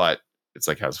does, but it's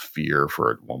has fear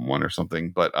for 1/1 or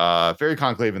something. But Fairy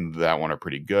Conclave and that one are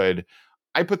pretty good.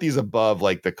 I put these above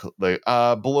below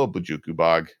Bojuku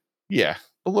Bog. Yeah,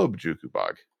 below Bojuku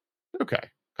Bog. Okay,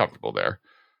 comfortable there.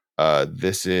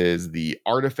 This is the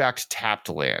artifact tapped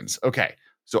lands. Okay,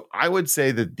 so I would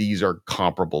say that these are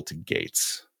comparable to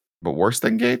Gates, but worse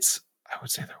than Gates. I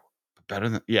would say they're better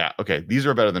than. Yeah, okay, these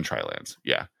are better than Tri-lands.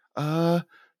 Yeah.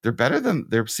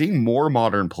 They're seeing more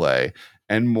modern play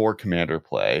and more commander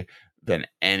play than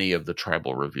any of the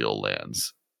tribal reveal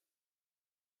lands.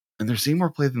 And they're seeing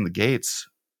more play than the Gates.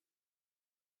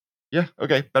 Yeah,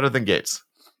 okay, better than Gates.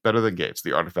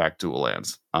 The artifact dual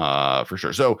lands, for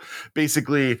sure. So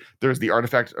basically, there's the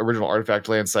original artifact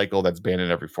land cycle that's banned in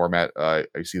every format. I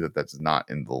see that's not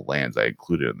in the lands I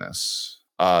included in this.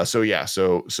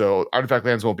 So artifact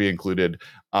lands won't be included.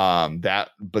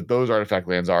 But those artifact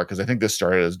lands are, because I think this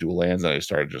started as dual lands and I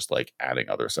started just like adding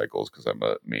other cycles because I'm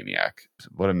a maniac.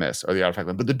 What a miss are the artifact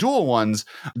lands. But the dual ones,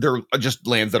 they're just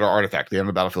lands that are artifact. They have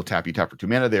a battlefield tap, you tap for 2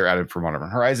 mana. They're added for Modern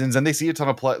Horizons, and they see a ton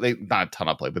of play. Not a ton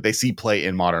of play, but they see play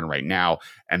in Modern right now,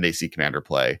 and they see Commander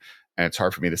play. And it's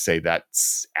hard for me to say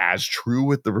that's as true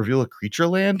with the reveal a creature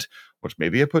land, which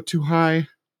maybe I put too high.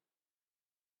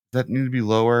 Does that need to be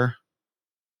lower?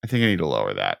 I think I need to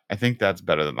lower that. I think that's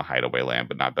better than the Hideaway land,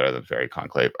 but not better than Fairy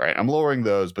Conclave. All right, I'm lowering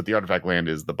those, but the artifact land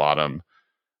is the bottom,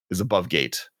 is above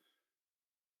Gate.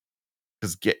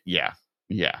 Because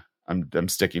I'm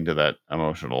sticking to that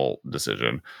emotional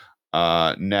decision.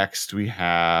 Next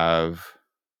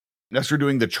we're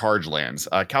doing the charge lands.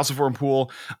 Calciform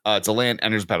Pool, it's a land,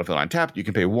 enters the battlefield untapped. You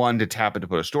can pay 1 to tap it to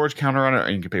put a storage counter on it,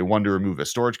 or you can pay 1 to remove a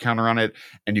storage counter on it,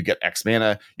 and you get X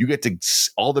mana. You get to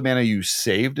all the mana you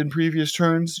saved in previous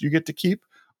turns, you get to keep.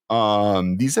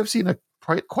 These have seen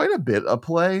quite a bit of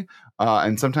play,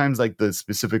 and sometimes like the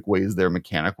specific ways their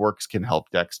mechanic works can help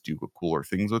decks do cooler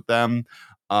things with them.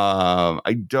 I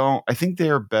think they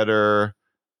are better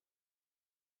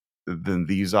than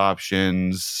these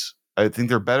options. I think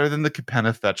they're better than the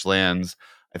Capenna fetch lands.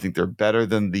 I think they're better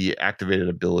than the activated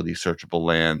ability searchable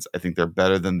lands. I think they're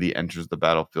better than the enters the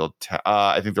battlefield.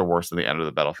 I think they're worse than the enter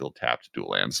the battlefield tapped dual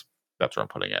lands. That's where I'm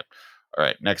putting it. All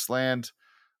right, next land.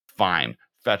 Fine.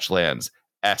 Fetch lands.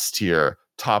 S tier.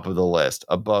 Top of the list.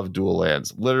 Above dual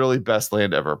lands. Literally best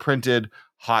land ever printed.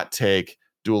 Hot take.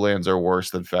 Dual lands are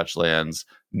worse than fetch lands.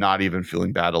 Not even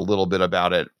feeling bad a little bit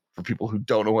about it. For people who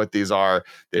don't know what these are,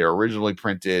 they are originally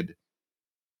printed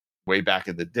way back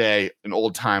in the day in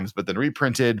old times, but then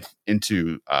reprinted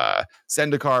into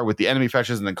Zendikar with the enemy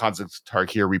fetches, and then Concept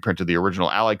Tarkir reprinted the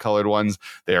original allied colored ones.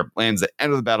 They are lands that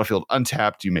enter the battlefield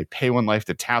untapped. You may pay 1 life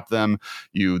to tap them.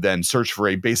 You then search for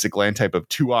a basic land type of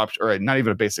 2 options, or not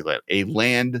even a basic land, a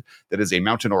land that is a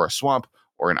mountain or a swamp,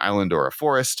 or an island or a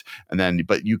forest,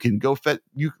 but you can go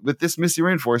with this Misty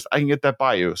Rainforest, I can get that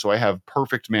by you. So I have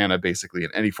perfect mana basically in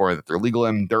any form that they're legal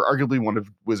in. They're arguably one of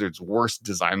Wizards' worst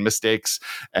design mistakes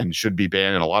and should be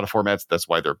banned in a lot of formats. That's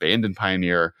why they're banned in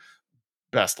Pioneer.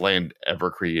 Best land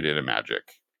ever created in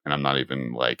Magic. And I'm not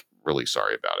even like really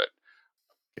sorry about it.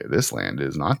 Okay, this land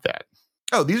is not that.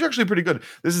 Oh, these are actually pretty good.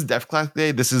 This is Deathclaw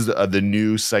Day. This is the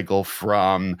new cycle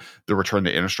from the Return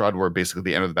to Innistrad, where basically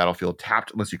the end of the battlefield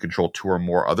tapped unless you control 2 or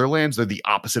more other lands. They're the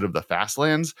opposite of the fast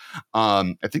lands.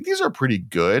 I think these are pretty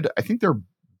good. I think they're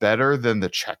better than the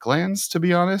check lands, to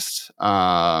be honest,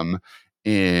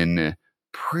 in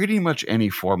pretty much any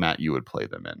format you would play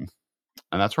them in.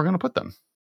 And that's where I'm going to put them.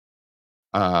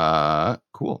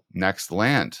 Cool. Next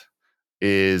land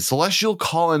is Celestial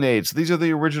Colonnade. So these are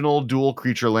the original dual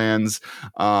creature lands.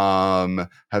 Have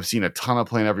seen a ton of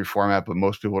play in every format, but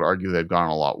most people would argue they've gone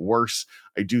a lot worse.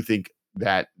 I do think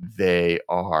that they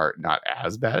are not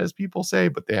as bad as people say,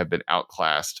 but they have been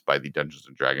outclassed by the Dungeons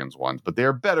and Dragons ones. But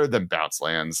they're better than bounce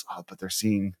lands. But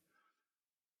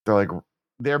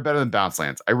they're better than bounce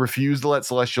lands. I refuse to let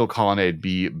Celestial Colonnade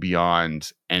be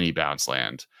beyond any bounce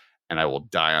land, and I will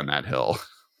die on that hill.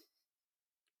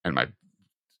 And my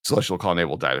Celestial Colonnade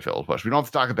will die to fill push. We don't have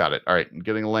to talk about it. All right,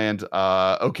 getting a land.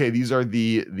 Okay, these are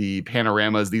the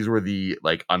panoramas. These were the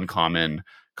like uncommon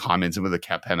commons and with the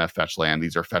Capenna fetch land.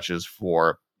 These are fetches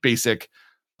for basic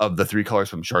of the 3 colors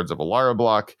from Shards of Alara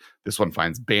block. This one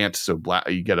finds Bant, so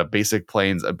you get a basic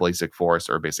plains, a basic forest,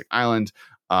 or a basic island.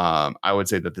 I would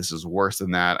say that this is worse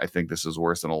than that. I think this is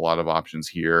worse than a lot of options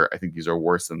here. I think these are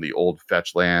worse than the old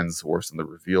fetch lands, worse than the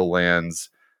reveal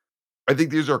lands. I think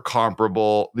these are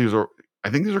comparable. I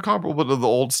think these are comparable to the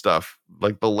old stuff,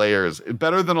 like the layers.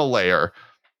 Better than a layer.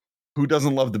 Who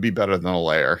doesn't love to be better than a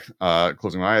layer?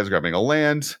 Closing my eyes, grabbing a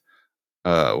land.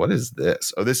 What is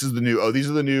this? Oh, this is the new. Oh, these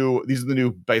are the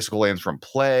new bicycle lands from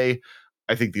Play.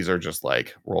 I think these are just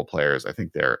like role players. I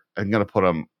think I'm gonna put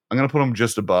them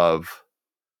just above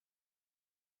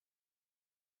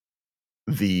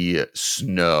the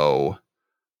snow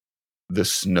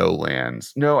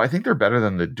lands. No, I think they're better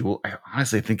than the dual.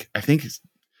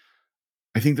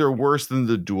 I think they're worse than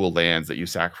the dual lands that you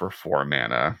sack for 4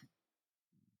 mana,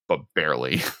 but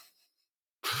barely.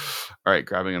 All right,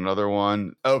 grabbing another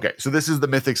one. Okay, so this is the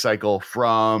Mythic Cycle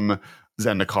from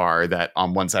Zendikar that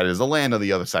on one side is a land, on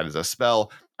the other side is a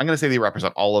spell. I'm going to say they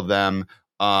represent all of them.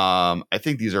 I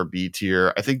think these are B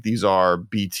tier. I think these are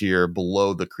B tier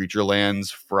below the creature lands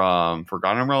from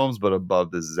Forgotten Realms, but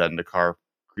above the Zendikar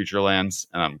creature lands,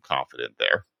 and I'm confident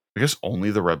there. I guess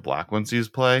only the red-black one sees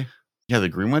play. Yeah, the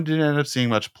green one didn't end up seeing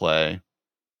much play.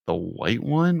 The white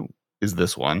one is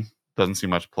this one. Doesn't see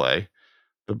much play.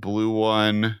 The blue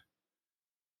one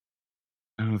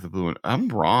Oh, the blue one. I'm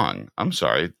wrong. I'm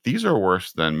sorry. These are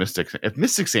worse than Mystic. If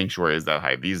Mystic Sanctuary is that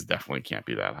high, these definitely can't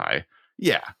be that high.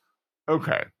 Yeah.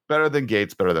 Okay. Better than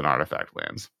Gates, better than Artifact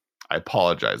Lands. I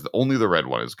apologize. Only the red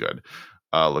one is good.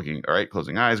 Looking all right,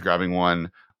 closing eyes, grabbing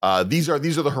one. These are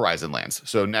the Horizon lands.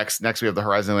 So next we have the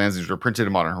Horizon lands. These were printed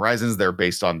in Modern Horizons. They're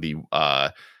based on the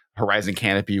Horizon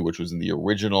Canopy, which was in the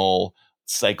original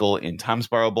cycle in Time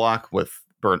Spiral block with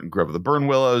Grove of the Burn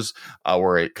Willows,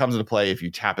 where it comes into play. If you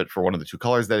tap it for one of the two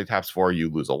colors that it taps for, you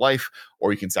lose a life,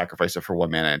 or you can sacrifice it for 1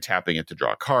 mana and tapping it to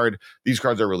draw a card. These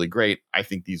cards are really great. I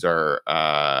think these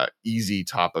are easy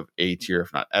top of A tier,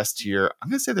 if not S tier. I'm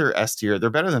gonna say they're S tier. They're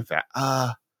better than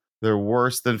they're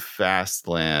worse than Fast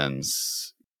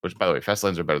Lands, which, by the way, Fast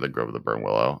Lands are better than Grove of the Burn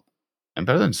Willow and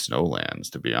better than Snowlands,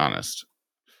 to be honest.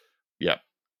 Yep.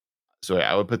 So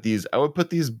yeah, I would put these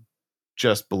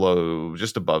just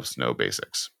above Snow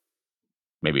Basics.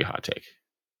 Maybe a hot take.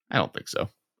 I don't think so.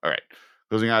 All right.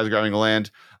 Closing eyes, grabbing a land.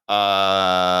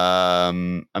 Emeria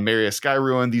Sky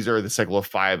Ruin. These are the cycle of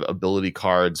 5 ability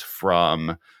cards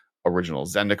from original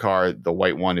Zendikar. The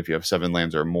white one, if you have 7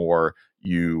 lands or more,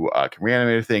 you can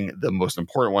reanimate a thing. The most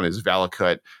important one is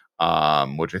Valakut,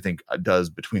 which I think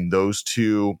does between those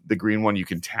two. The green one you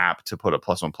can tap to put a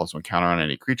 +1/+1 counter on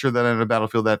any creature that entered the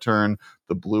battlefield that turn.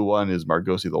 The blue one is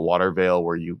Margosi the Water Veil,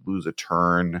 where you lose a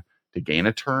turn to gain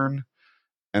a turn.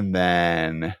 And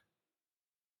then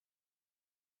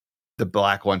the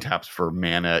black one taps for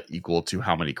mana equal to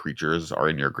how many creatures are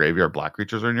in your graveyard. Black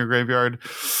creatures are in your graveyard.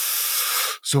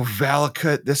 So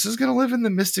Valakut, this is going to live in the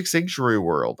Mystic Sanctuary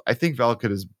world. I think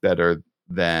Valakut is better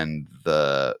than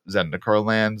the Zendikar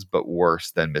lands, but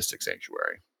worse than Mystic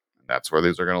Sanctuary. And that's where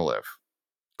these are going to live.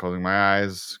 Closing my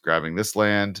eyes, grabbing this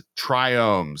land.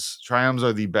 Triomes. Triomes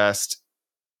are the best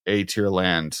A-tier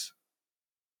land.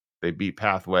 They beat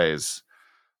Pathways.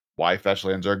 Why fetch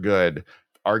lands are good.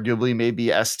 Arguably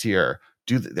maybe S tier.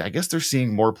 I guess they're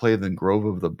seeing more play than Grove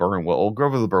of the Burn Willow.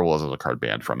 Grove of the Burn Willow is a card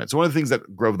banned from it. So one of the things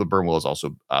that Grove of the Burn Willow is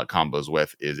also combos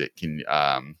with is it can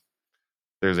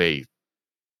there's a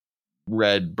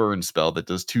red burn spell that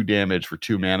does 2 damage for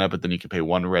 2 mana, but then you can pay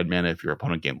 1 red mana if your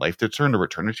opponent gained life this turn to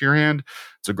return it to your hand.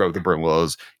 So Grove of the Burn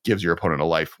Willows gives your opponent a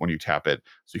life when you tap it,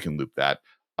 so you can loop that.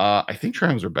 I think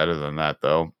Triomes are better than that,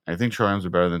 though. I think Triomes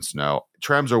are better than Snow.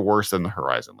 Triomes are worse than the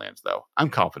Horizon lands, though. I'm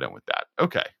confident with that.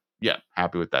 Okay. Yeah,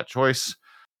 happy with that choice.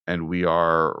 And we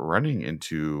are running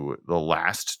into the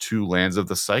last 2 lands of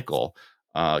the cycle.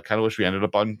 Kind of wish we ended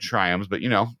up on Triomes, but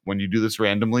when you do this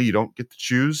randomly, you don't get to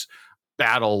choose.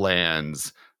 Battle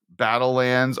lands. Battle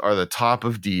lands are the top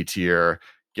of D tier.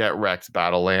 Get wrecked,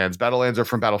 Battle lands. Battle lands are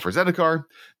from Battle for Zendikar.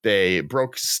 They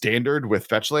broke standard with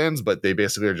fetch lands, but they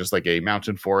basically are just like a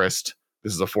mountain forest.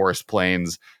 This is a forest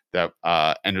plains that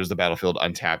enters the battlefield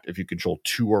untapped if you control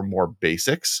 2 or more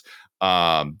basics.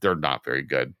 They're not very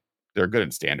good. They're good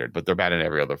in standard, but they're bad in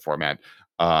every other format.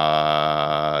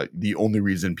 The only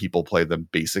reason people play them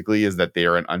basically is that they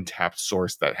are an untapped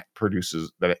source that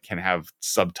it can have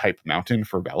subtype mountain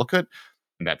for Valakut,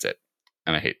 and that's it.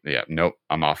 And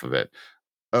I'm off of it.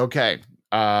 Okay.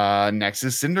 Next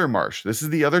is Cindermarsh. This is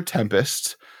the other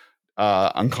Tempest.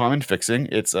 Uncommon fixing.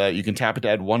 It's you can tap it to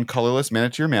add 1 colorless mana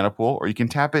to your mana pool, or you can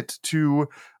tap it to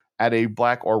add a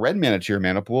black or red mana to your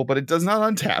mana pool, but it does not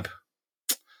untap.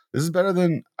 This is better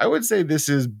than, I would say this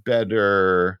is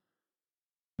better.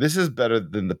 This is better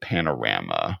than the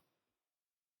Panorama.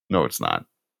 No, it's not.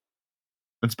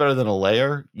 It's better than a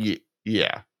layer? Yeah.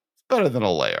 It's better than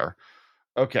a layer.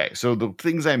 Okay, so the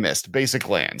things I missed. Basic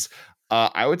lands.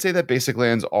 I would say that basic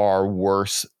lands are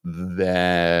worse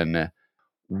than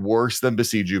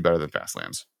Besiege You, better than Fast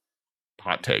Lands.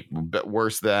 Hot take. But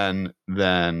worse than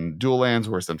dual lands,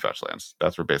 worse than fetch lands.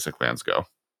 That's where basic lands go.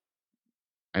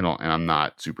 I'm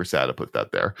not super sad to put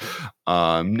that there.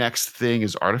 Next thing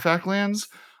is artifact lands.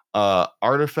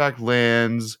 Artifact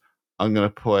lands, I'm gonna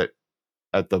put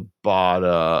at the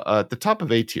bottom, at the top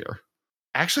of A tier.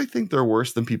 I actually think they're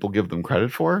worse than people give them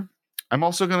credit for. I'm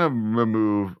also gonna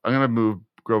move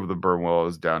Grove of the Burn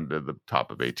Willows down to the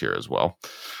top of A tier as well.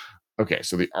 Okay,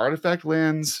 so the artifact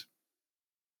lands,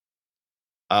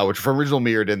 which from original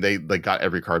Mirrodin, they got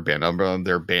every card banned.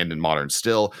 They're banned in Modern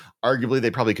still. Arguably,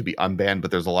 they probably could be unbanned,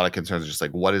 but there's a lot of concerns just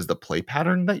like, what is the play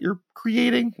pattern that you're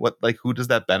creating? Who does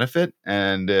that benefit?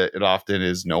 And it often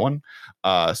is no one.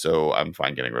 So I'm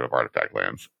fine getting rid of artifact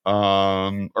lands.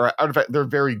 Or artifact, they're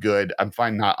very good. I'm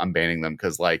fine not unbanning them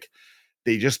because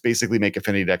they just basically make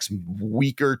affinity decks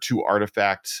weaker to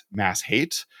artifact mass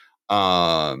hate.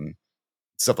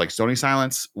 Stuff like Stony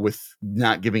Silence with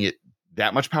not giving it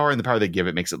that much power, and the power they give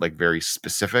it makes it very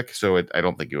specific. So I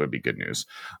don't think it would be good news.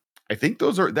 I think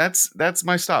that's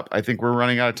my stop. I think we're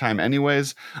running out of time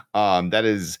anyways. That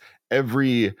is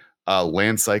every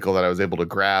land cycle that I was able to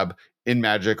grab in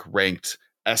Magic ranked.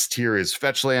 S tier is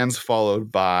fetch lands, followed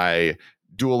by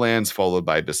dual lands, followed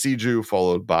by Besiju,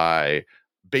 followed by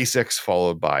basics,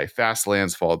 followed by fast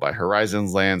lands, followed by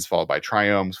horizons lands, followed by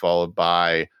triomes, followed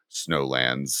by snow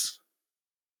lands.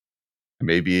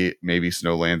 Maybe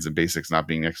snow lands and basics not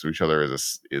being next to each other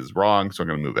is wrong, so I'm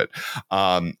going to move it.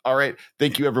 All right.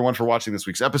 Thank you, everyone, for watching this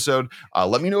week's episode.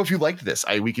 Let me know if you liked this.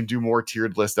 We can do more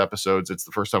tiered list episodes. It's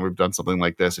the first time we've done something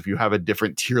like this. If you have a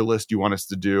different tier list you want us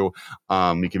to do,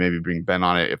 we can maybe bring Ben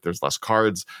on it if there's less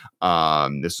cards.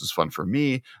 This was fun for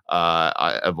me.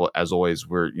 As always,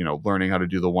 we're learning how to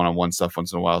do the one-on-one stuff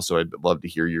once in a while, so I'd love to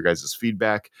hear your guys'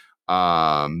 feedback.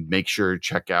 Make sure to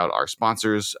check out our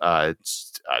sponsors. It's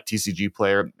TCG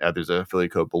Player. There's an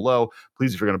affiliate code below.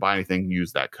 Please, if you're going to buy anything,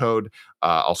 use that code.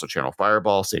 Also Channel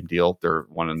Fireball, same deal. They're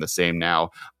one and the same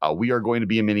now. We are going to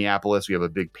be in Minneapolis. We have a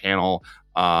big panel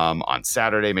on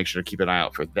Saturday. Make sure to keep an eye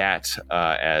out for that,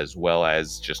 as well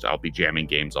as I'll be jamming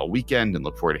games all weekend and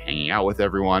look forward to hanging out with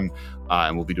everyone.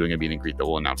 And we'll be doing a meet and greet that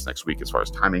we'll announce next week as far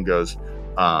as timing goes.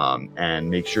 And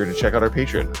make sure to check out our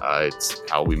Patreon. It's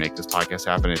how we make this podcast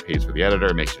happen. It pays for the editor.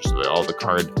 It makes sure so that all the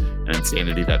card and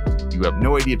insanity that you have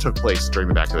no idea took place during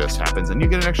the back of this happens. And you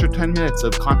get an extra 10 minutes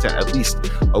of content at least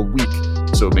a week.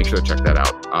 So make sure to check that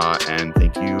out. And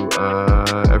thank you,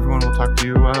 everyone. We'll talk to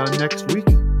you next week.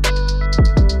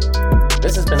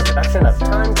 This has been a production of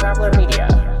Time Traveler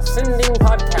Media, sending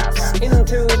podcasts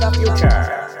into the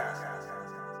future.